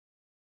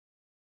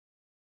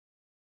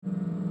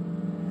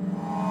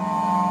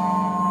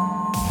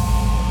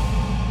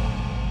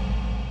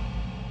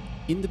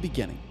In the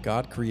beginning,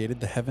 God created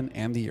the heaven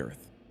and the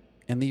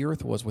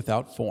earth was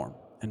without form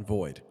and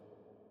void.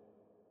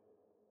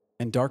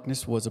 And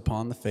darkness was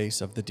upon the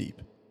face of the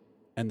deep,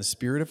 and the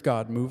Spirit of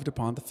God moved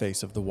upon the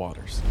face of the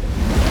waters.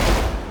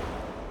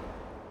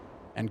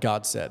 And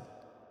God said,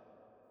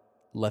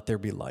 "Let there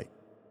be light."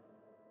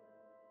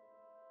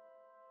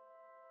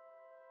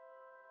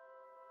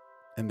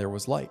 And there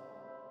was light.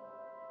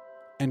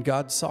 And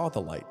God saw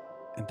the light,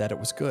 and that it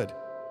was good.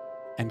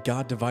 And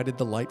God divided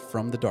the light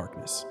from the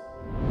darkness.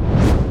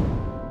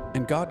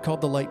 And God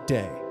called the light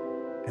day,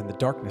 and the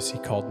darkness he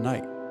called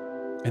night.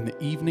 And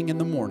the evening and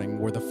the morning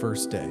were the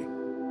first day.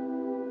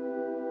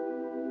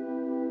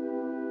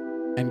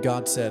 And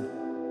God said,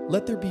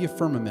 "Let there be a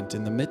firmament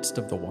in the midst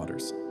of the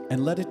waters,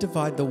 and let it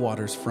divide the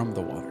waters from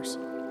the waters."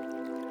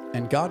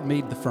 And God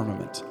made the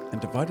firmament,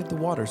 and divided the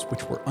waters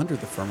which were under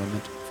the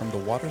firmament from the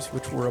waters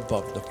which were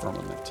above the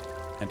firmament.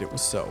 And it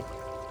was so.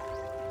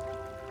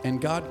 And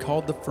God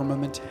called the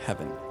firmament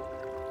heaven,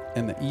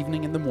 and the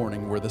evening and the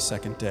morning were the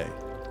second day.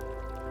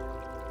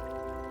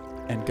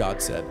 And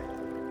God said,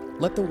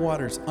 "Let the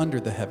waters under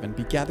the heaven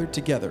be gathered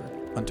together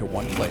unto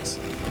one place,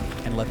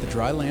 and let the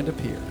dry land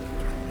appear."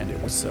 And it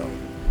was so.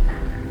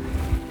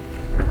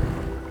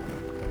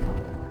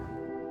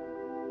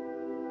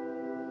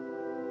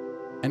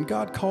 And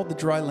God called the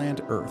dry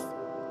land earth,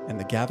 and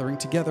the gathering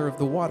together of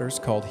the waters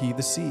called he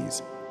the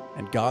seas.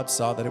 And God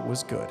saw that it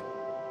was good.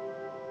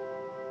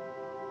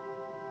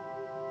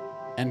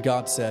 And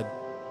God said,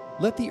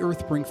 "Let the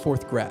earth bring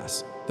forth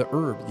grass, the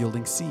herb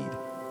yielding seed,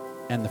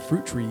 and the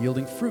fruit tree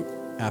yielding fruit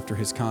after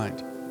his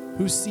kind,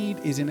 whose seed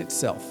is in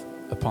itself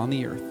upon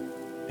the earth."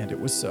 And it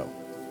was so.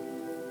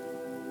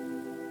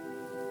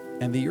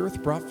 And the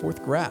earth brought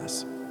forth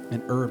grass,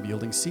 an herb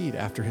yielding seed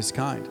after his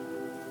kind,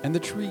 and the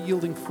tree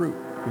yielding fruit,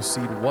 whose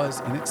seed was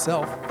in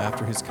itself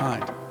after his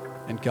kind.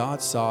 And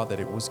God saw that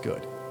it was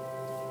good.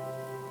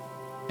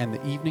 And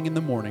the evening and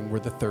the morning were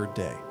the third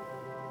day.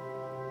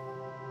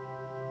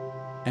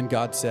 And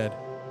God said,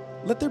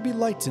 "Let there be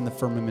lights in the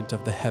firmament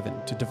of the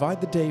heaven to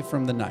divide the day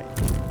from the night,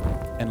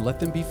 and let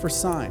them be for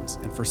signs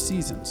and for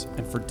seasons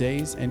and for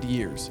days and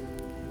years.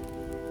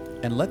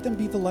 And let them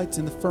be the lights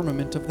in the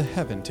firmament of the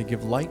heaven to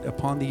give light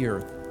upon the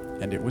earth."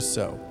 And it was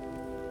so.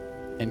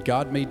 And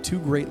God made two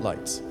great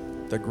lights,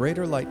 the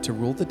greater light to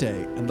rule the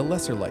day, and the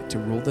lesser light to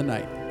rule the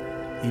night.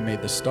 He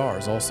made the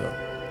stars also.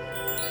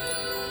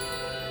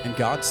 And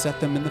God set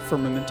them in the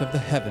firmament of the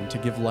heaven to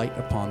give light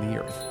upon the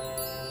earth,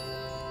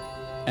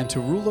 and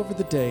to rule over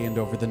the day and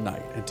over the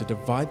night, and to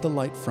divide the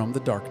light from the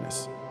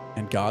darkness.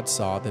 And God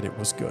saw that it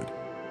was good.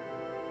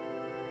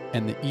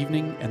 And the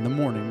evening and the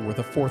morning were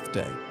the fourth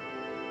day.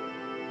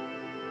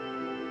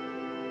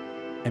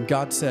 And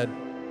God said,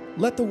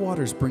 "Let the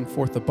waters bring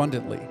forth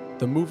abundantly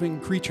the moving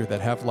creature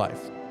that have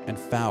life, and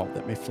fowl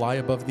that may fly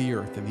above the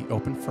earth in the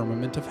open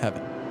firmament of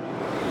heaven."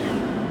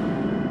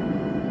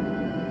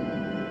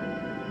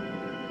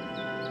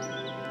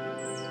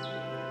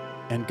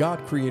 And God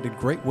created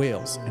great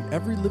whales and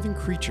every living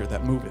creature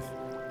that moveth,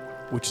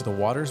 which the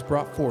waters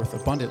brought forth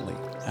abundantly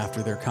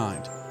after their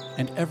kind,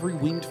 and every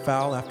winged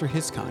fowl after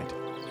his kind.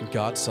 And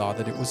God saw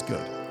that it was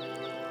good.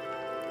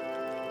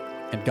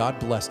 And God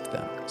blessed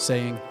them,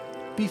 saying,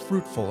 "Be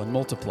fruitful and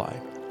multiply,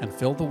 and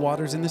fill the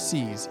waters in the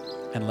seas,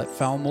 and let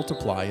fowl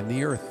multiply in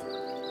the earth."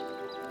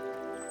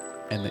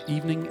 And the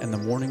evening and the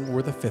morning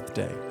were the fifth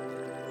day.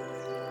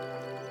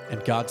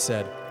 And God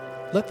said,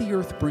 "Let the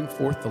earth bring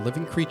forth the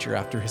living creature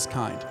after his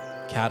kind,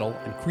 cattle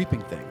and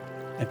creeping thing,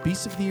 and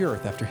beasts of the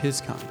earth after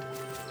his kind."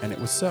 And it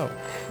was so.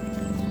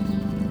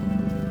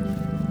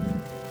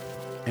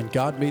 And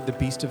God made the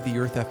beast of the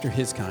earth after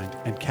his kind,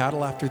 and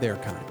cattle after their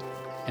kind,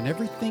 and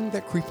everything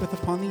that creepeth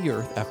upon the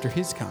earth after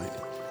his kind.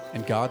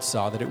 And God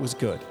saw that it was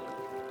good.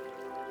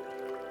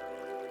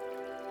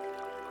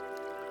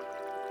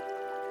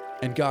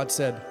 And God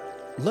said,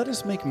 "Let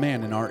us make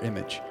man in our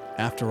image,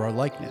 after our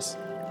likeness.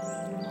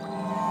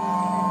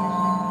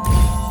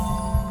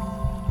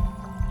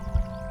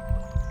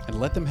 And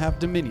let them have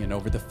dominion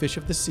over the fish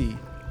of the sea,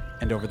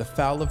 and over the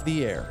fowl of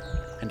the air,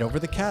 and over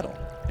the cattle,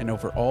 and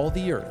over all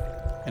the earth,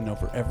 and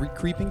over every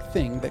creeping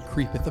thing that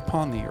creepeth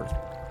upon the earth."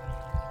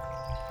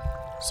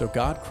 So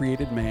God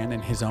created man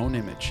in his own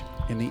image.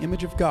 In the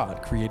image of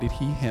God created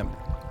he him.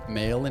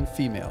 Male and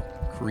female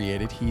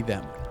created he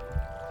them.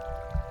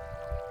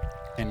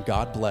 And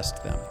God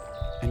blessed them.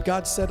 And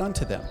God said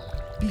unto them,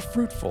 "Be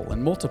fruitful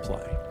and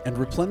multiply, and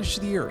replenish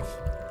the earth,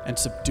 and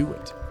subdue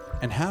it,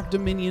 and have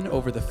dominion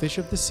over the fish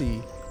of the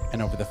sea,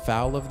 and over the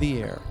fowl of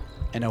the air,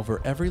 and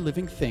over every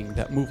living thing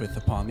that moveth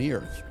upon the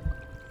earth."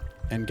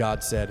 And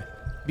God said,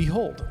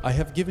 "Behold, I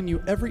have given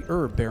you every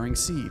herb bearing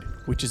seed,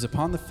 which is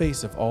upon the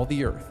face of all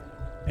the earth,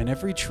 and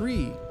every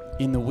tree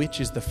in the which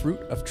is the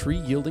fruit of tree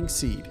yielding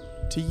seed,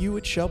 to you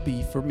it shall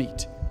be for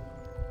meat.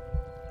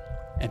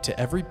 And to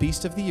every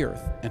beast of the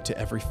earth, and to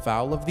every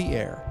fowl of the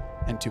air,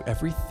 and to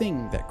every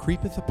thing that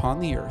creepeth upon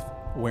the earth,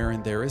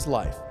 wherein there is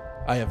life,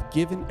 I have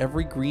given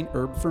every green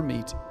herb for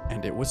meat."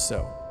 And it was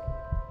so.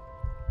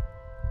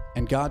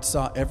 And God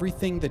saw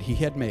everything that he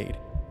had made,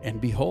 and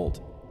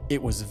behold,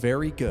 it was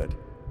very good.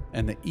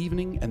 And the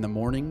evening and the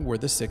morning were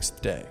the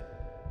sixth day.